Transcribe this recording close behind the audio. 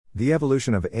The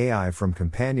evolution of AI from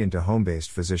companion to home-based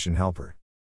physician helper.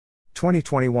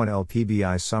 2021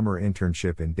 LPBI Summer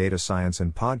Internship in Data Science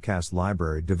and Podcast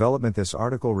Library Development. This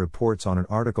article reports on an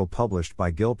article published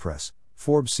by Gilpress,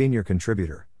 Forbes senior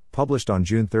contributor, published on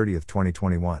June 30,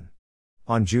 2021.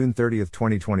 On June 30,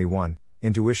 2021,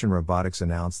 Intuition Robotics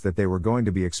announced that they were going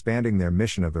to be expanding their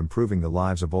mission of improving the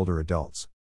lives of older adults.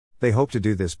 They hope to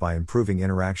do this by improving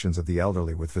interactions of the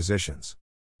elderly with physicians.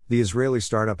 The Israeli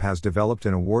startup has developed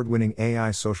an award-winning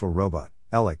AI social robot,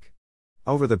 Elik.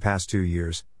 Over the past 2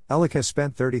 years, Elik has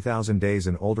spent 30,000 days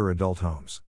in older adult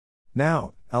homes.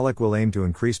 Now, Elik will aim to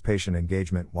increase patient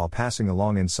engagement while passing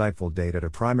along insightful data to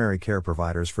primary care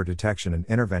providers for detection and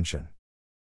intervention.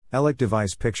 Elik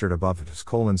device pictured above it is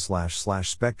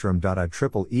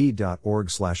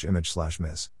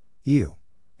spectrum.ieee.org/image/ms, EU,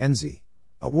 NZ,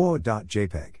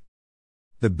 awo.jpg.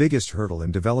 The biggest hurdle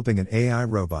in developing an AI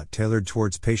robot tailored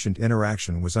towards patient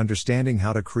interaction was understanding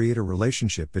how to create a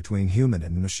relationship between human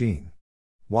and machine.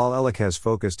 While Elik has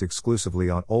focused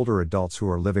exclusively on older adults who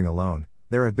are living alone,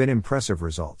 there have been impressive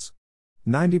results.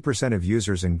 90% of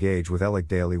users engage with Elik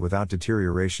daily without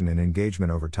deterioration in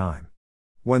engagement over time.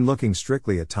 When looking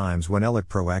strictly at times when Elik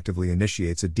proactively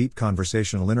initiates a deep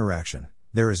conversational interaction,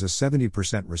 there is a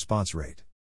 70% response rate.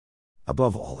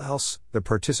 Above all else, the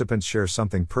participants share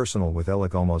something personal with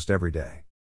Elik almost every day.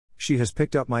 She has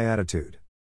picked up my attitude.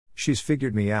 She's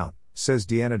figured me out, says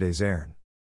Deanna Desarn.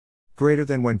 Greater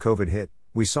than when COVID hit,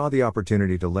 we saw the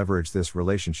opportunity to leverage this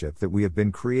relationship that we have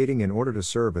been creating in order to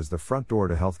serve as the front door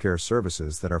to healthcare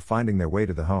services that are finding their way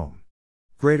to the home.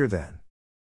 Greater than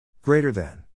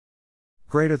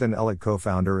Elik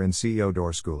co-founder and CEO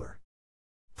Dor Schooler.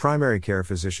 Primary care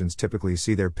physicians typically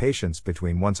see their patients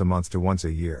between once a month to once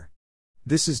a year.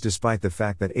 This is despite the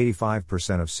fact that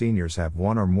 85% of seniors have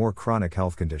one or more chronic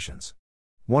health conditions.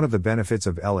 One of the benefits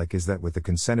of Elik is that with the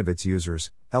consent of its users,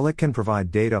 Elik can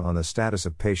provide data on the status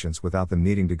of patients without them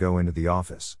needing to go into the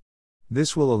office.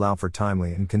 This will allow for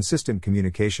timely and consistent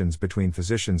communications between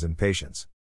physicians and patients.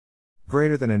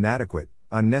 Greater than inadequate,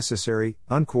 unnecessary,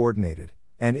 uncoordinated,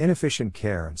 and inefficient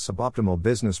care and suboptimal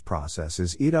business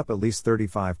processes eat up at least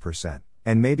 35%,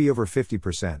 and maybe over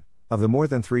 50%, of the more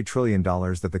than $3 trillion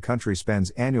that the country spends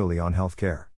annually on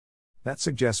healthcare. That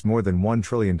suggests more than $1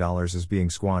 trillion is being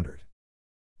squandered.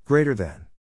 Greater than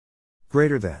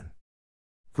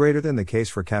the case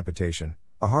for capitation,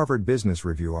 a Harvard Business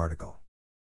Review article.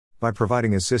 By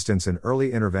providing assistance in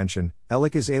early intervention,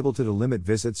 Elik is able to limit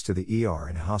visits to the ER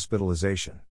and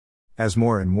hospitalization. As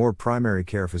more and more primary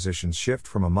care physicians shift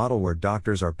from a model where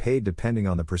doctors are paid depending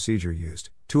on the procedure used,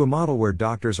 to a model where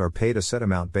doctors are paid a set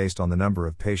amount based on the number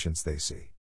of patients they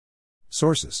see.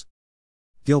 Sources: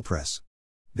 Gilpress.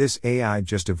 This AI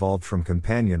just evolved from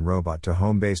companion robot to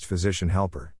home-based physician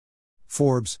helper.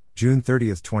 Forbes, June 30,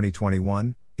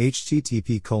 2021,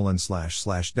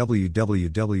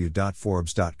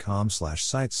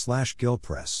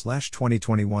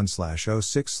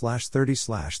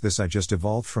 http://www.forbes.com/site/gilpress/2021/06/30/ This I just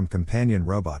evolved from companion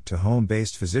robot to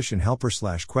home-based physician helper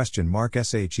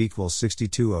 /?SH equals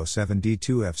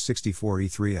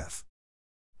 6207D2F64E3F.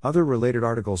 Other related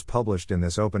articles published in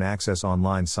this open access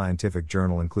online scientific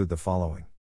journal include the following.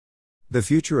 The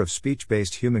Future of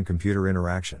Speech-Based Human-Computer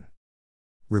Interaction.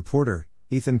 Reporter,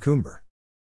 Ethan Coomber.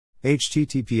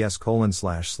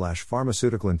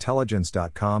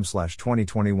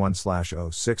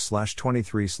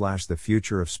 https://pharmaceuticalintelligence.com/2021/06/23/ The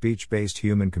Future of Speech-Based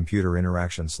Human-Computer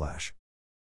Interaction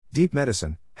 / Deep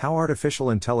Medicine, How Artificial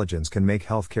Intelligence Can Make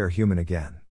Healthcare Human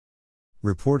Again.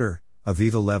 Reporter,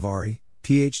 Aviva Lev-Ari,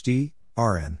 PhD,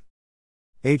 RN.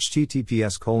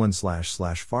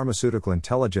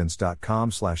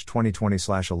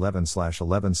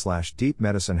 https://pharmaceuticalintelligence.com/2020/11/11/ Deep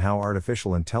Medicine, How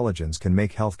Artificial Intelligence Can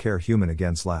Make Healthcare Human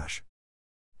Again /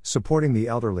 Supporting the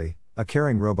Elderly, a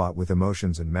Caring Robot with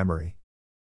Emotions and Memory.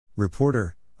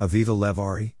 Reporter, Aviva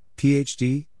Lev-Ari,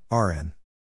 PhD, RN.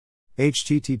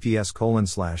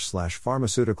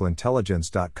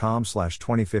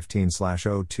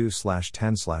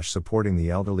 https://pharmaceuticalintelligence.com/2015/02/10/ Supporting the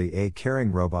Elderly, a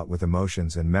Caring Robot with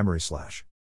Emotions and Memory /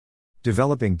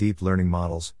 Developing Deep Learning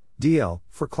Models, DL,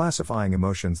 for Classifying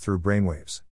Emotions Through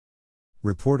Brainwaves.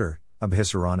 Reporter,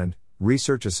 Abhisar,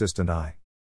 Research Assistant I.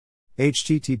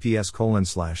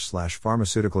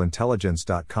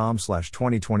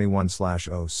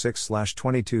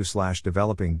 https://pharmaceuticalintelligence.com/2021/06/22/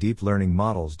 Developing Deep Learning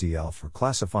Models, DL, for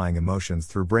Classifying Emotions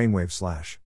Through Brainwaves /